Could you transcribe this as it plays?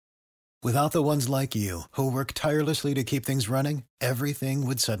Without the ones like you, who work tirelessly to keep things running, everything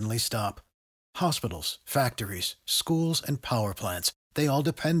would suddenly stop. Hospitals, factories, schools, and power plants, they all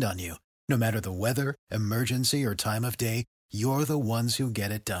depend on you. No matter the weather, emergency, or time of day, you're the ones who get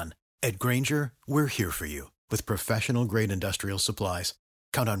it done. At Grainger, we're here for you with professional-grade industrial supplies.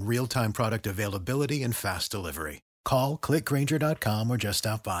 Count on real-time product availability and fast delivery. Call, clickgrainger.com, or just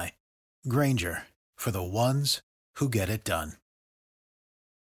stop by. Grainger, for the ones who get it done.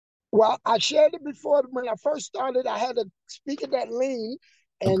 Well, I shared it before. When I first started, I had a speaker that leaned,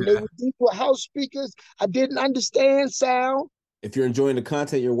 and Okay. these were house speakers. I didn't understand sound. If you're enjoying the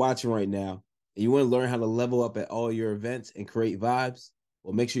content you're watching right now, and you want to learn how to level up at all your events and create vibes,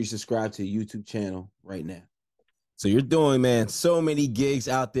 well, make sure you subscribe to the YouTube channel right now. So you're doing, man, so many gigs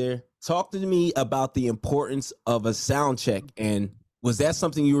out there. Talk to me about the importance of a sound check. And was that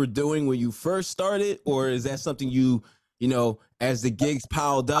something you were doing when you first started, or is that something you know, as the gigs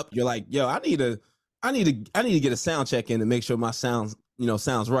piled up, you're like, yo, I need to get a sound check in to make sure my sounds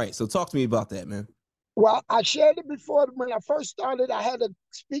right. So talk to me about that, man. Well, I shared it before. When I first started, I had a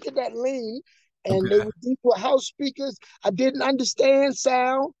speaker that leaned, and Okay. these were house speakers. I didn't understand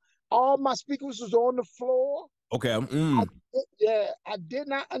sound. All my speakers was on the floor. Okay. I did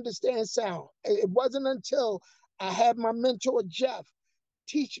not understand sound. It wasn't until I had my mentor Jeff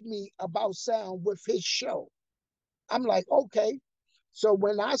teach me about sound with his show. I'm like, okay. So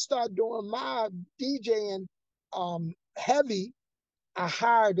when I started doing my DJing heavy, I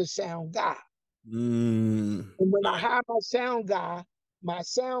hired a sound guy. And when I hire my sound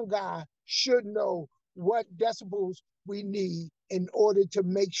guy should know what decibels we need in order to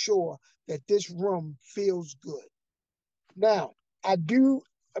make sure that this room feels good. Now, I do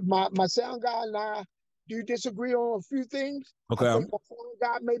my sound guy and I do disagree on a few things. Okay. I think my sound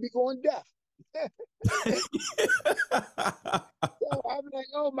guy may be going deaf. So I'm like,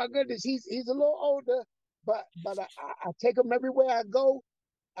 oh my goodness, he's a little older, but I take him everywhere I go.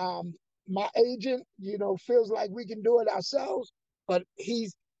 My agent, feels like we can do it ourselves, but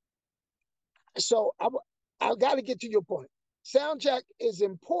so I got to get to your point. Sound check is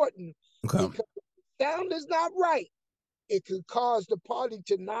important because if sound is not right, it could cause the party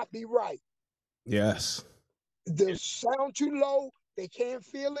to not be right. Yes. The sound too low, they can't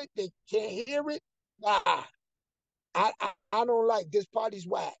feel it, they can't hear it. I don't like this party's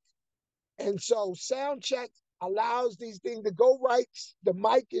whack. And so sound check allows these things to go right. The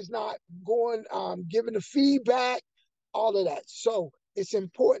mic is not going, giving the feedback, all of that. So it's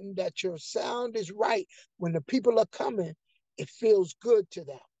important that your sound is right. When the people are coming, it feels good to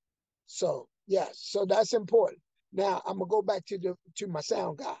them. So yes, so that's important. Now I'm gonna go back to my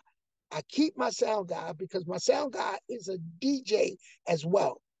sound guy. I keep my sound guy because my sound guy is a DJ as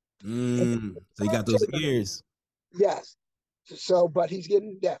well. So you got those ears. Yes. So, but he's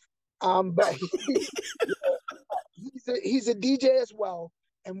getting deaf. But he's a DJ as well.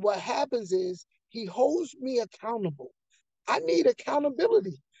 And what happens is he holds me accountable. I need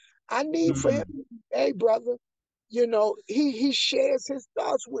accountability. I need for him, hey brother, he shares his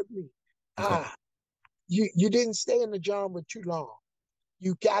thoughts with me. Okay. You didn't stay in the genre too long.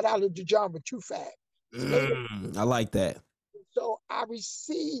 You got out of the genre too fast. I like that. So I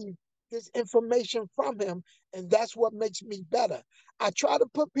receive this information from him, and that's what makes me better. I try to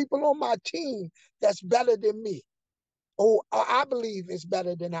put people on my team that's better than me, or I believe is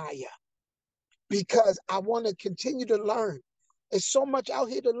better than I am, because I want to continue to learn. There's so much out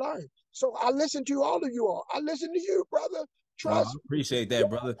here to learn. So I listen to all of you all. I listen to you, brother. Trust I appreciate that,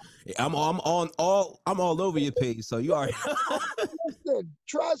 brother. I'm all over your page, so you are. Listen,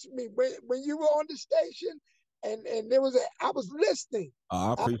 trust me. When you were on the station, and there was I was listening.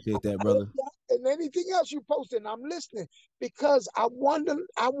 I appreciate that, brother. And anything else you posted, I'm listening because I want to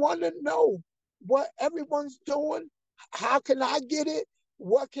know what everyone's doing. How can I get it?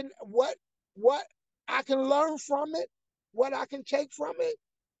 What I can learn from it? What I can take from it?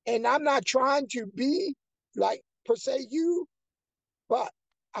 And I'm not trying to be like per se you, but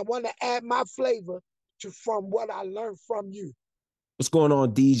I want to add my flavor from what I learned from you. What's going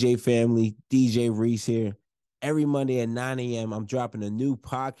on, DJ family? DJ Reese here. Every Monday at 9 a.m., I'm dropping a new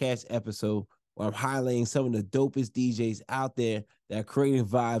podcast episode where I'm highlighting some of the dopest DJs out there that are creating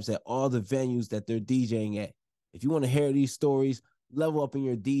vibes at all the venues that they're DJing at. If you want to hear these stories, level up in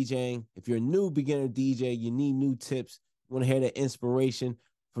your DJing. If you're a new beginner DJ, you need new tips, you want to hear the inspiration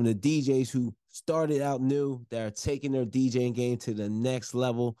from the DJs who started out new that are taking their DJing game to the next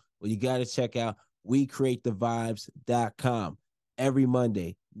level, well, you got to check out WeCreateTheVibes.com. Every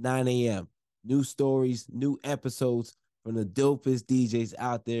Monday, 9 a.m., new stories, new episodes from the dopest DJs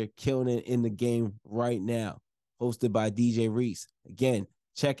out there killing it in the game right now. Hosted by DJ Reese. Again,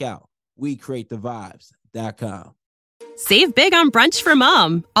 check out WeCreateTheVibes.com. Save big on brunch for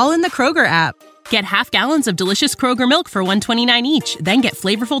mom, all in the Kroger app. Get half gallons of delicious Kroger milk for $1.29 each. Then get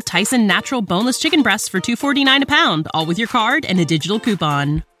flavorful Tyson natural boneless chicken breasts for $2.49 a pound, all with your card and a digital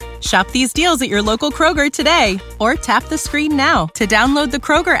coupon. Shop these deals at your local Kroger today, or tap the screen now to download the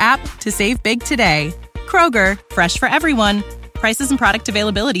Kroger app to save big today. Kroger, fresh for everyone. Prices and product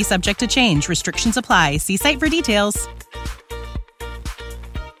availability subject to change. Restrictions apply. See site for details.